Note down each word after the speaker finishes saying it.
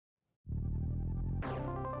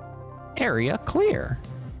Area clear.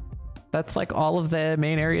 That's like all of the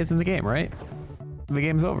main areas in the game, right? The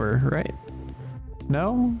game's over, right?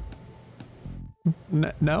 No?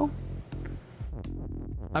 No?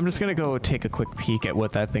 I'm just gonna go take a quick peek at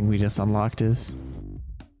what that thing we just unlocked is.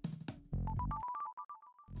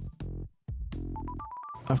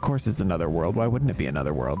 Of course it's another world. Why wouldn't it be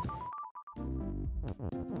another world?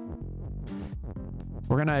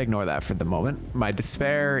 We're gonna ignore that for the moment. My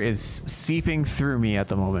despair is seeping through me at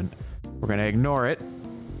the moment. We're gonna ignore it.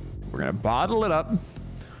 We're gonna bottle it up.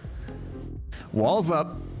 Walls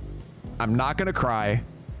up. I'm not gonna cry.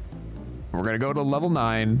 We're gonna go to level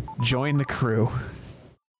 9, join the crew.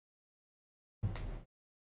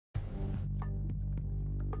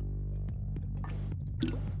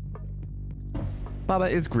 Baba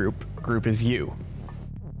is group. Group is you.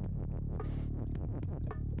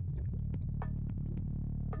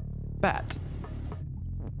 Bat.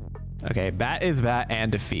 Okay, bat is bat and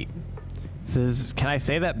defeat. Says, can I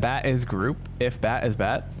say that bat is group if bat is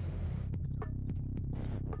bat?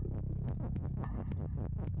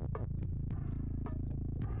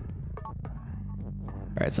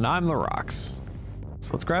 All right, so now I'm the rocks.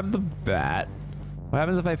 So let's grab the bat. What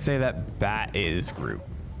happens if I say that bat is group?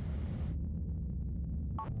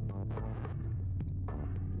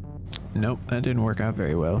 Nope, that didn't work out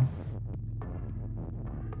very well.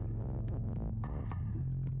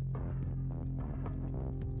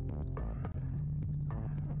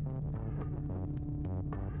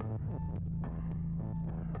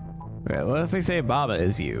 Okay, what if we say Baba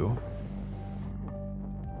is you?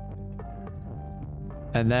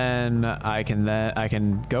 And then I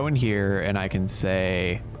can go in here and I can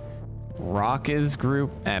say rock is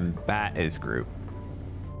group and bat is group.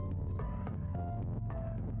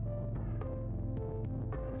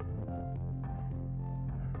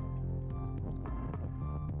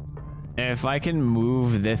 And if I can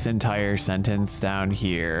move this entire sentence down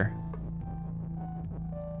here.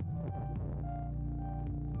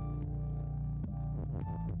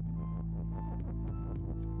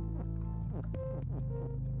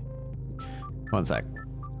 One sec.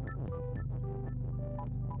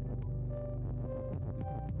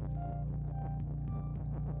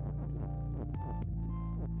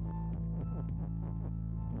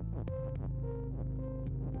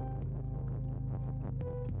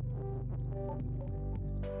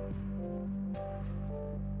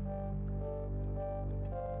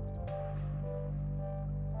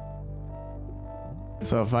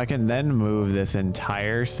 So if I can then move this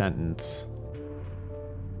entire sentence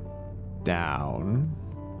down.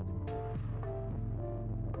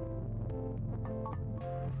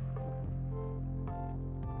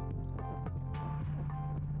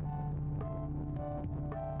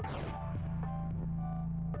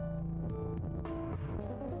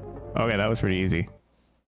 Okay, that was pretty easy.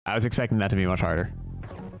 I was expecting that to be much harder.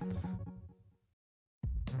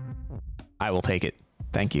 I will take it.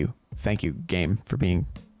 Thank you. Thank you, game, for being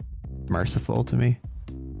merciful to me.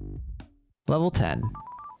 Level 10.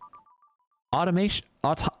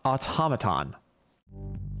 Automaton.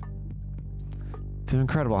 It's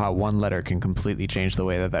incredible how one letter can completely change the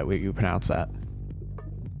way that you pronounce that.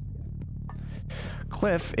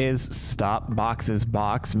 Cliff is stop, box is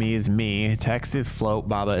box, me is me, text is float,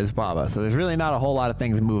 Baba is Baba. So there's really not a whole lot of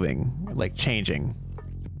things moving, like changing.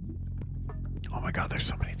 Oh my god, there's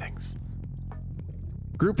so many things.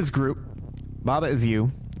 Group is group, Baba is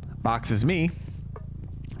you, box is me,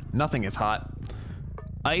 nothing is hot.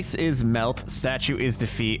 Ice is melt, statue is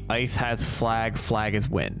defeat, ice has flag, flag is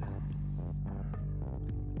win.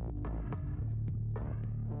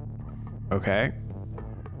 Okay.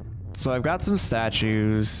 So I've got some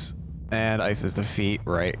statues and ice is defeat,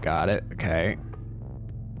 right? Got it. Okay.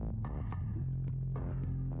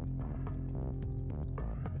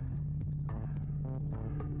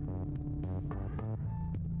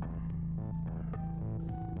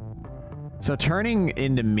 So turning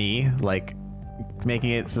into me, like making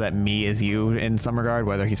it so that me is you in some regard,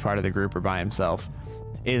 whether he's part of the group or by himself,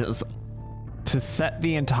 is to set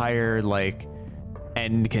the entire like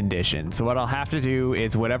end condition. So what I'll have to do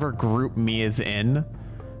is whatever group me is in,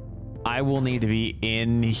 I will need to be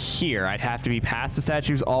in here. I'd have to be past the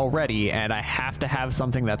statues already, and I have to have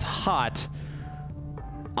something that's hot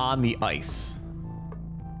on the ice.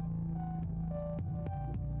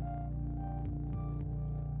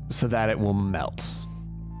 So that it will melt.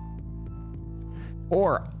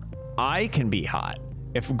 Or I can be hot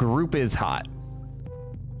if group is hot.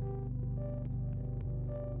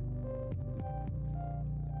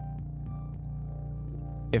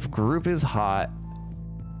 If group is hot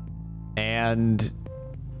and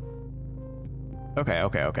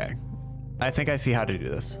okay. I think I see how to do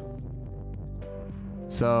this.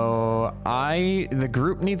 So the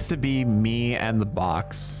group needs to be me and the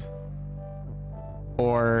box.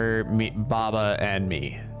 Or me, Baba and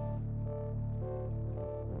me.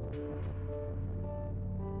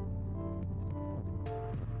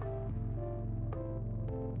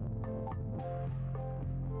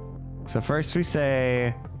 So first we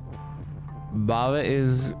say Baba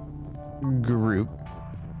is group.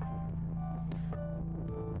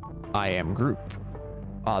 I am group.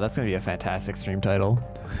 Oh, that's gonna be a fantastic stream title.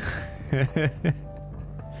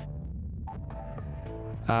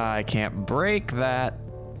 I can't break that.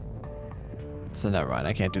 So never mind,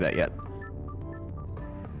 I can't do that yet.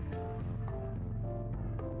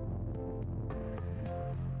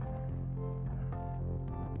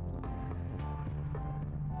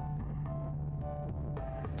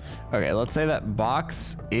 Okay, let's say that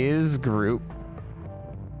box is group.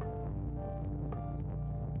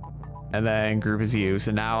 And then group is you.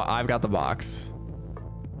 So now I've got the box.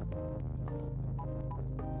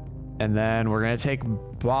 And then we're going to take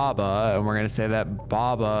Baba and we're going to say that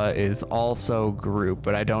Baba is also group,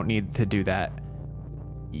 but I don't need to do that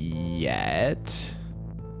yet.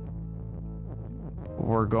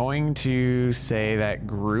 We're going to say that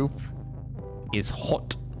group is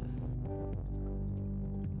hot.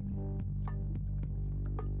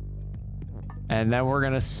 And then we're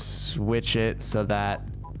going to switch it so that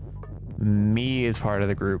me is part of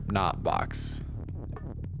the group, not box.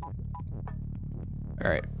 All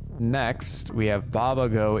right. Next, we have Baba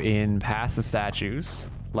go in past the statues,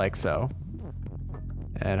 like so.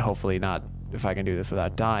 And hopefully not, if I can do this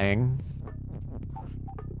without dying.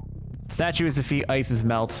 Statues defeat, ices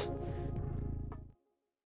melt.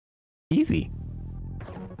 Easy.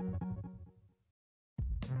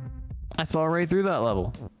 I saw right through that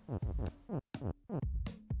level.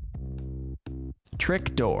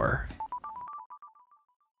 Trick door.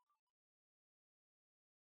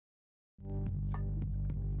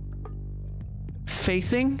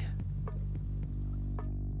 Facing?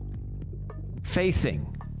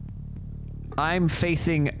 Facing. I'm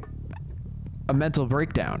facing a mental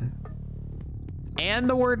breakdown. And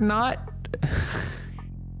the word not?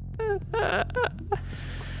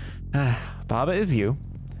 Baba is you.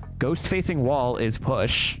 Ghost facing wall is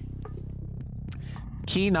push.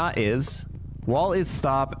 Key not is. Wall is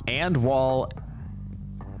stop and wall.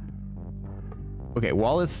 Okay,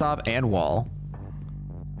 wall is stop and wall.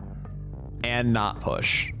 And not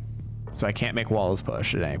push. So I can't make walls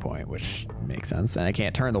push at any point, which makes sense. And I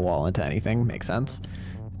can't turn the wall into anything, makes sense.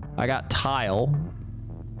 I got tile.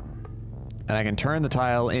 And I can turn the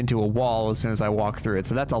tile into a wall as soon as I walk through it.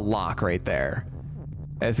 So that's a lock right there.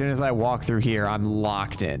 As soon as I walk through here, I'm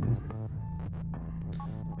locked in.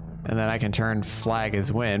 And then I can turn flag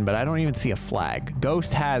as win, but I don't even see a flag.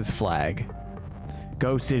 Ghost has flag.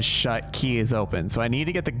 Ghost is shut, key is open. So I need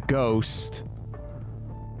to get the ghost.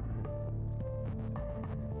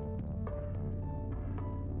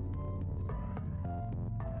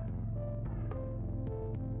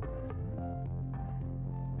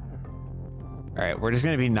 All right, we're just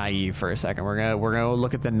gonna be naive for a second. We're gonna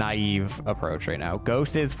look at the naive approach right now.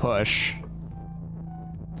 Ghost is push.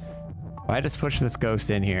 If I just push this ghost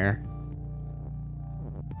in here.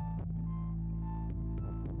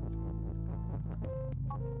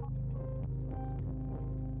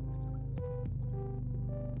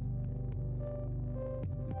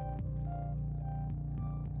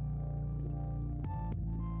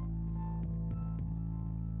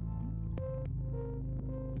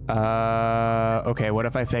 Okay, what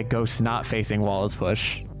if I say ghost not facing wall is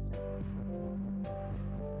push?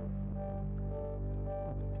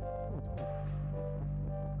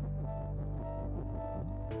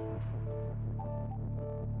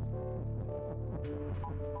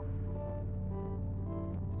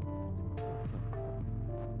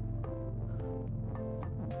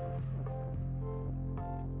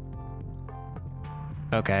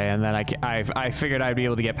 Okay, and then I figured I'd be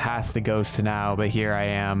able to get past the ghost now, but here I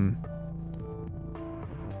am.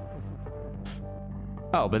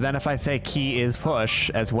 Oh, but then if I say key is push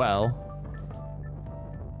as well.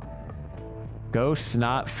 Ghost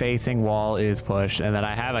not facing wall is push, and then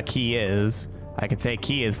I have a key is. I can say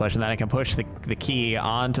key is push, and then I can push the key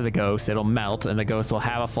onto the ghost. It'll melt, and the ghost will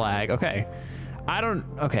have a flag. Okay.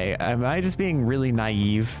 Okay, am I just being really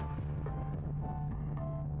naive?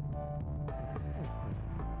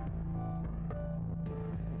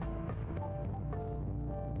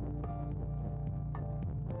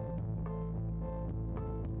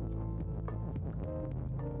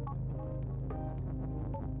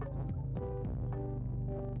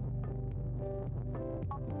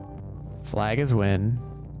 Flag is win.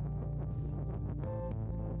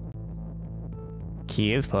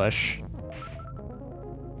 Key is push.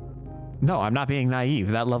 No, I'm not being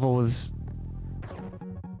naive. That level was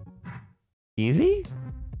easy?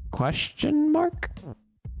 Question mark?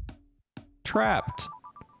 Trapped.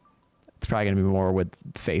 It's probably gonna be more with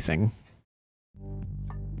facing.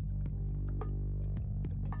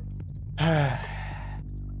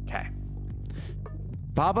 Okay.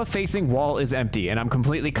 Baba facing wall is empty, and I'm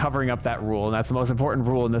completely covering up that rule, and that's the most important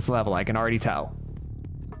rule in this level, I can already tell.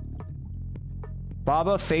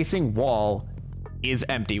 Baba facing wall is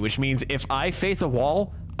empty, which means if I face a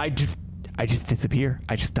wall, I just disappear.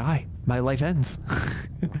 I just die. My life ends.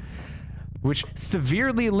 Which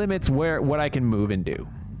severely limits what I can move and do.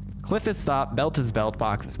 Cliff is stop, belt is belt,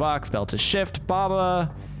 box is box, belt is shift,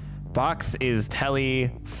 Baba, box is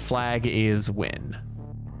telly, flag is win.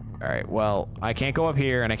 All right, well, I can't go up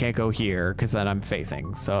here and I can't go here because then I'm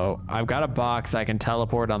facing. So I've got a box, I can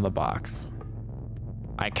teleport on the box.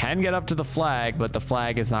 I can get up to the flag, but the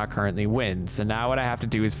flag is not currently win. So now what I have to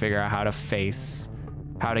do is figure out how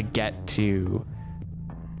to get to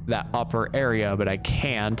that upper area, but I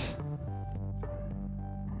can't.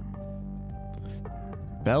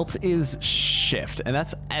 Belt is shift, and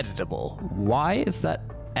that's editable. Why is that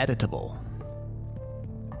editable?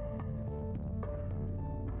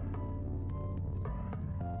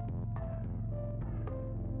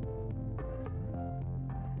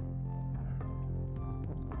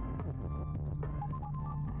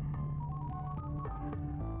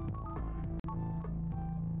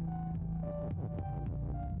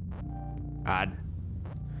 God.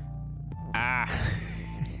 Ah.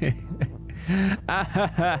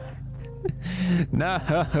 No.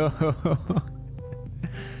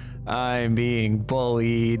 I'm being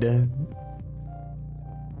bullied.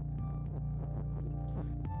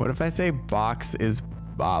 What if I say box is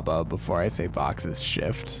Baba before I say box is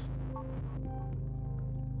shift?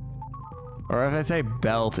 Or if I say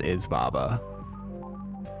belt is Baba?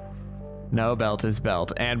 No, belt is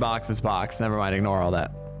belt and box is box. Never mind, ignore all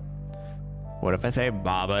that. What if I say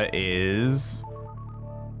Baba is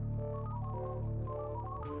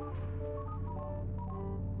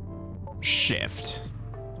shift?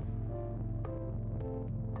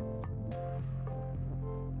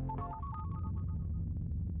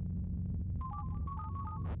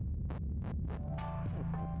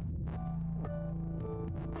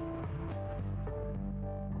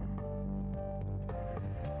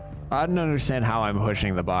 I don't understand how I'm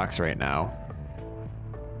pushing the box right now.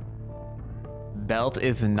 Belt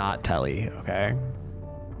is not telly, okay?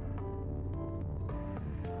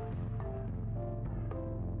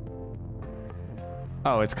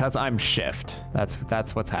 Oh, it's because I'm shift.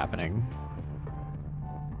 That's what's happening.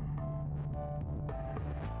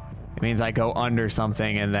 It means I go under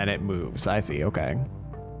something and then it moves. I see, okay.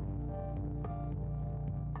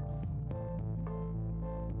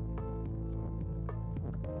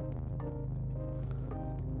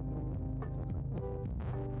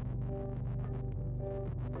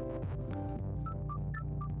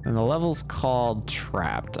 And the level's called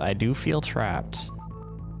Trapped. I do feel trapped.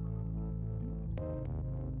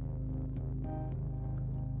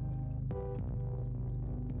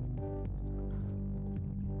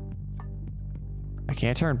 I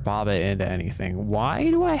can't turn Baba into anything. Why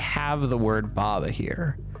do I have the word Baba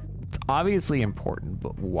here? It's obviously important,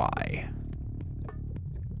 but why?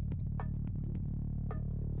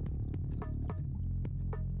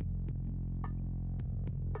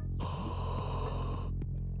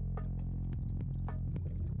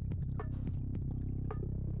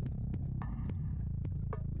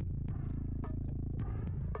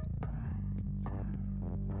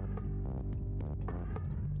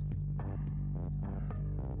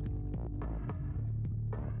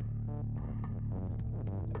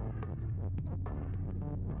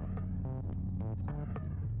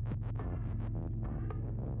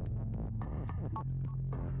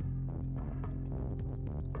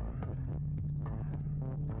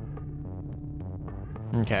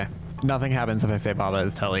 Okay. Nothing happens if I say Baba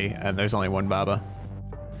is telly, and there's only one Baba.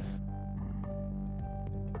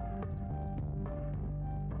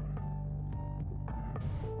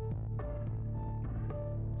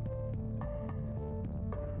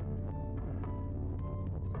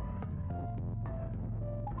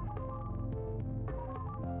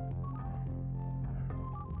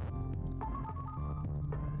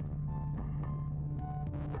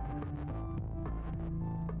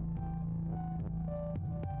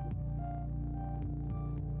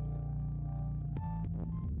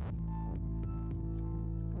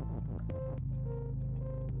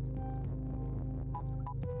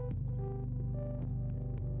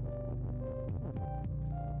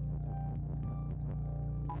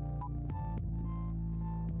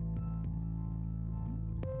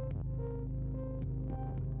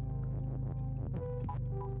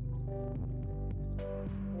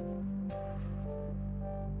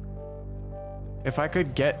 If I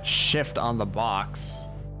could get shift on the box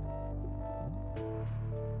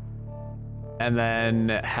and then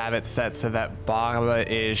have it set so that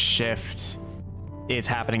Baba is shift is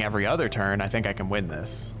happening every other turn, I think I can win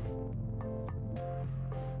this.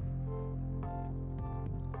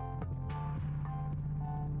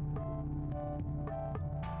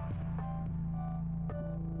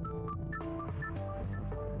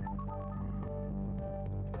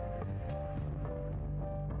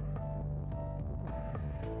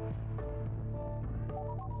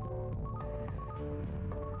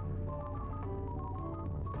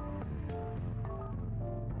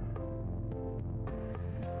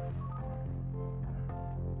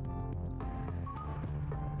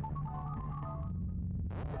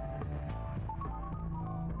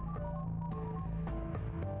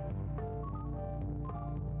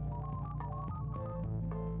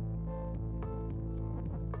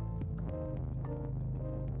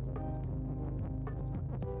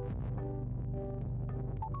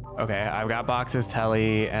 Okay, I've got boxes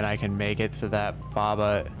telly, and I can make it so that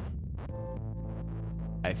Baba...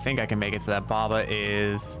 I think I can make it so that Baba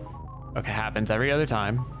is... Okay, happens every other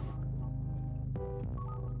time.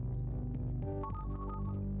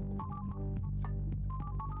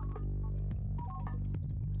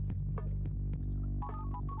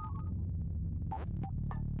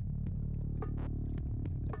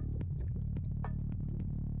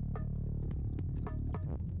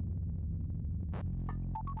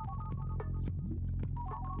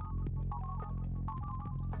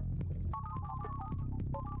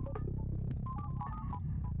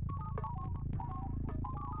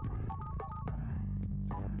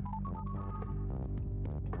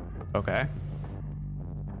 Okay.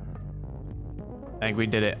 I think we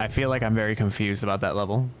did it. I feel like I'm very confused about that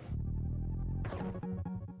level.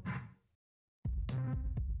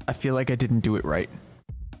 I feel like I didn't do it right.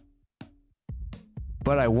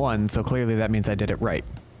 But I won, so clearly that means I did it right.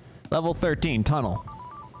 Level 13, tunnel.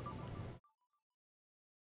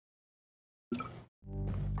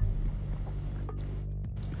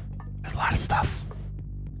 There's a lot of stuff.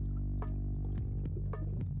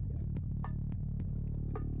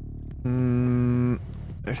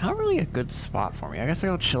 There's not really a good spot for me. I guess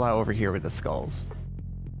I'll chill out over here with the skulls.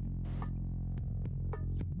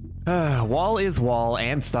 Wall is wall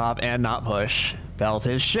and stop and not push. Belt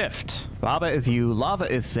is shift. Baba is you. Lava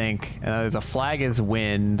is sink. There's a flag is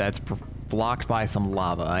win that's blocked by some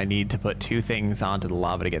lava. I need to put two things onto the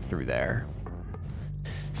lava to get through there.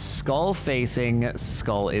 Skull facing,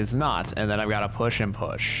 skull is not. And then I've got to push and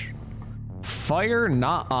push. Fire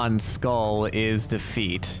not on skull is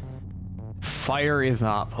defeat. Fire is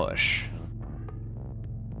not push.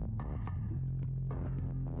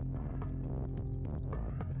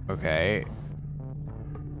 Okay.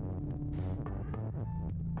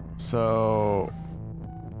 So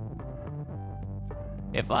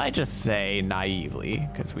if I just say naively,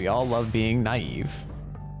 because we all love being naive,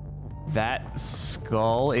 that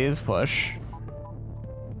skull is push.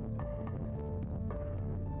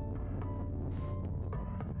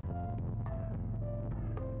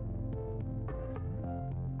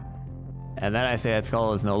 And then I say that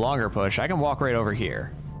skull is no longer push. I can walk right over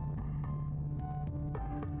here.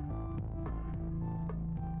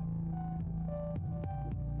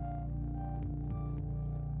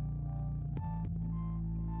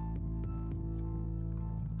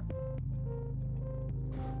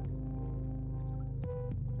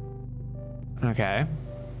 Okay.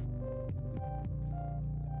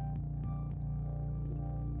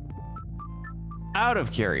 Out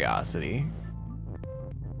of curiosity,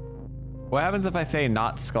 what happens if I say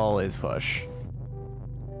not skull is push?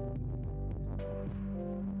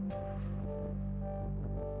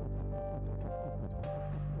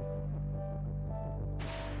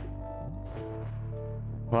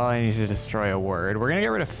 Well, I need to destroy a word. We're gonna get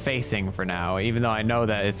rid of facing for now, even though I know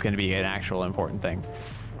that it's gonna be an actual important thing.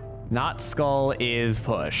 Not skull is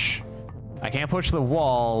push. I can't push the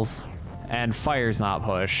walls, and fire's not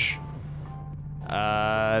push.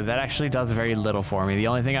 That actually does very little for me. The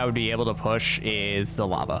only thing I would be able to push is the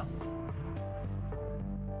lava.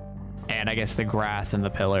 And I guess the grass and the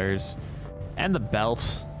pillars. And the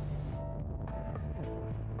belt.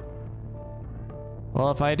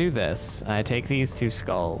 Well, if I do this, I take these two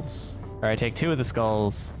skulls. Or I take two of the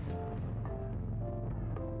skulls.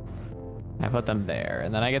 I put them there.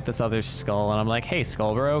 And then I get this other skull, and I'm like, hey,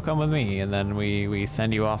 skull bro, come with me. And then we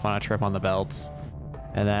send you off on a trip on the belts.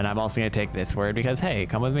 And then I'm also going to take this word because, hey,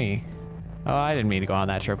 come with me. Oh, I didn't mean to go on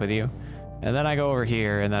that trip with you. And then I go over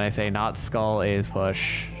here, and then I say not skull is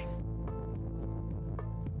push.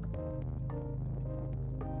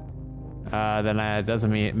 Then it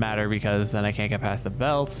doesn't matter because then I can't get past the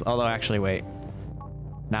belts. Although, actually, wait.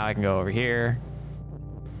 Now I can go over here.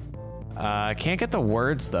 I can't get the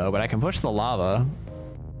words, though, but I can push the lava.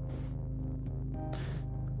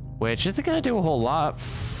 Which isn't going to do a whole lot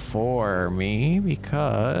for me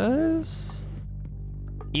because...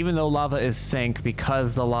 even though lava is sync,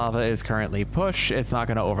 because the lava is currently push, it's not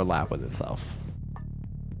going to overlap with itself.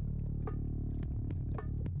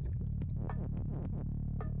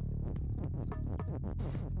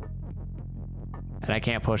 And I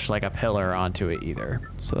can't push like a pillar onto it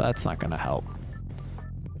either, so that's not going to help.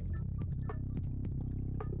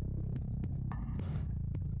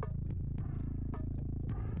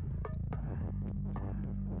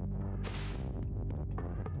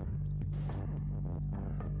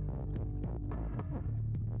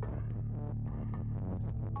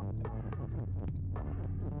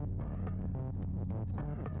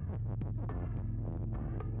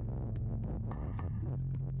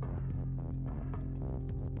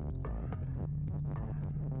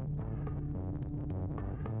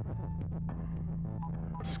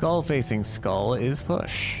 Skull facing skull is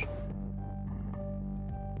push.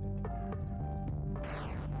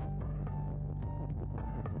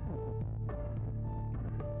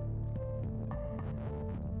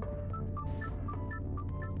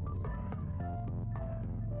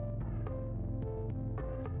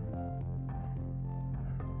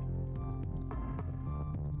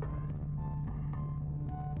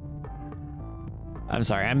 I'm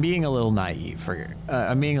sorry, I'm being a little naive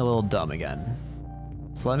I'm being a little dumb again.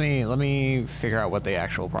 So let me figure out what the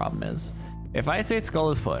actual problem is. If I say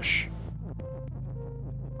skull is push,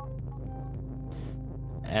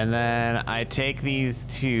 and then I take these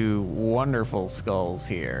two wonderful skulls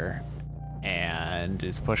here and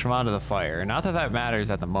just push them onto the fire. Not that that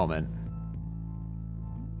matters at the moment.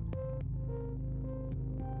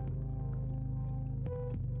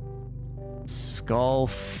 Skull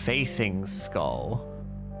facing skull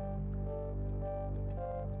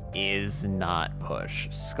is not push.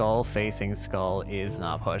 Skull facing skull is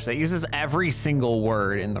not push. That uses every single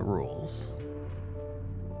word in the rules.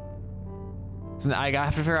 So now I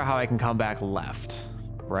have to figure out how I can come back left,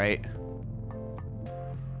 right?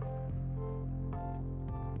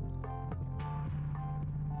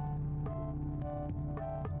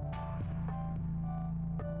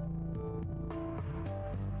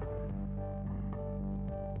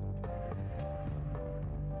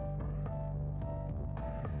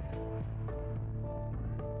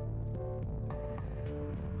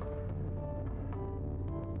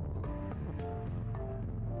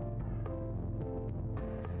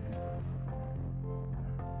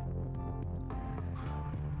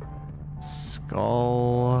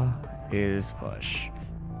 Skull is push.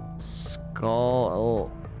 Skull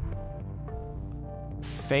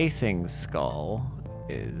facing skull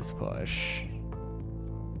is push.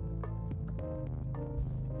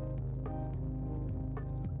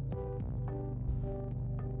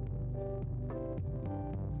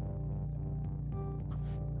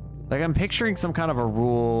 Like I'm picturing some kind of a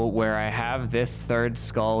rule where I have this third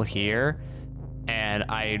skull here, and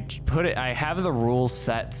I have the rule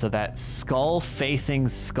set so that skull facing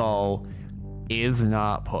skull is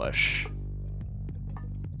not push.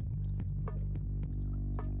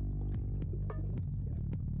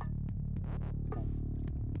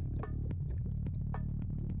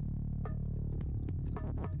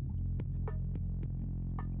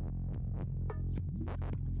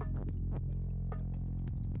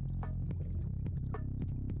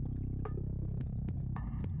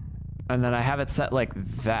 And then I have it set like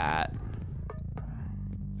that.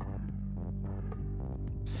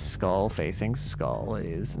 Skull facing skull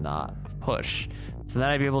is not push. So then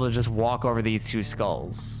I'd be able to just walk over these two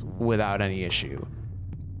skulls without any issue.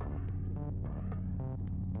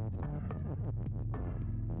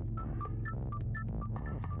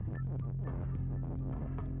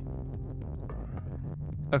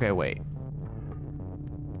 Okay, wait.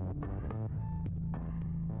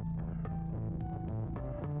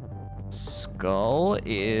 Skull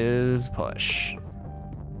is push.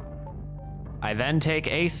 I then take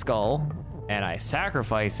a skull and I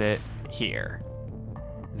sacrifice it here.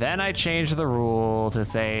 Then I change the rule to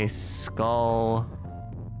say skull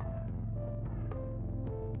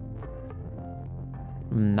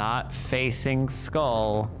not facing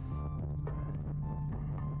skull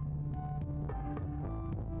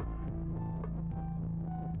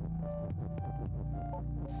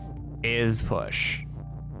is push.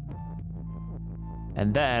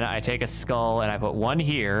 And then I take a skull and I put one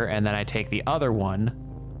here, and then I take the other one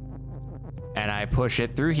and I push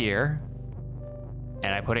it through here.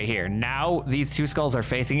 And I put it here. Now these two skulls are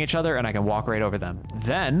facing each other and I can walk right over them.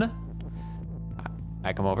 Then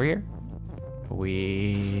I come over here.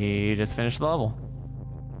 We just finished the level.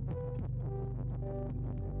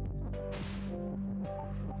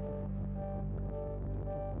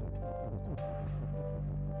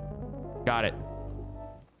 Got it.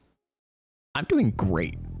 I'm doing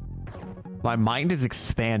great. My mind is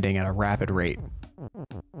expanding at a rapid rate.